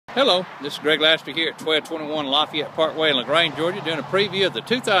Hello, this is Greg Laster here at 1221 Lafayette Parkway in Lagrange, Georgia, doing a preview of the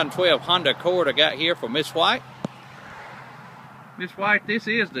 2012 Honda Accord I got here for Miss White. Miss White, this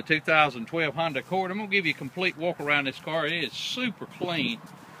is the 2012 Honda Accord. I'm going to give you a complete walk around this car. It is super clean.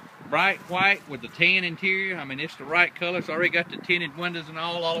 Bright white with the tan interior. I mean, it's the right color. It's already got the tinted windows and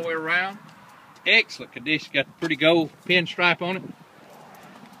all the way around. Excellent condition. Got the pretty gold pinstripe on it.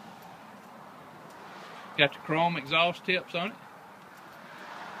 Got the chrome exhaust tips on it.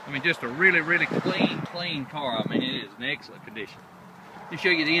 I mean, just a really clean car. I mean, it is in excellent condition. Let me show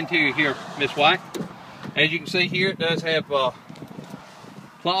you the interior here, Miss White. As you can see here, it does have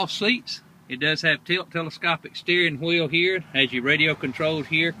cloth seats. It does have tilt telescopic steering wheel here. Has your radio controls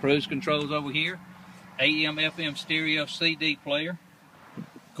here, cruise controls over here, AM, FM stereo CD player.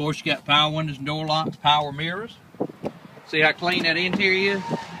 Of course, you got power windows and door locks, power mirrors. See how clean that interior is?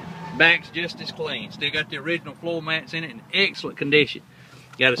 Back's just as clean. Still got the original floor mats in it in excellent condition.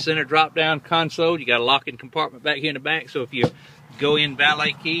 You got a center drop-down console. You got a locking compartment back here in the back, so if you go in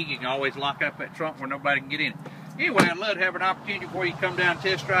valet key, you can always lock up that trunk where nobody can get in it. Anyway, I'd love to have an opportunity before you come down and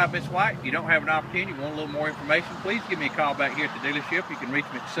test drive Miss White. If you don't have an opportunity, you want a little more information, please give me a call back here at the dealership. You can reach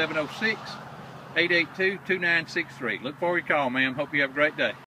me at 706-882-2963. Look forward to your call, ma'am. Hope you have a great day.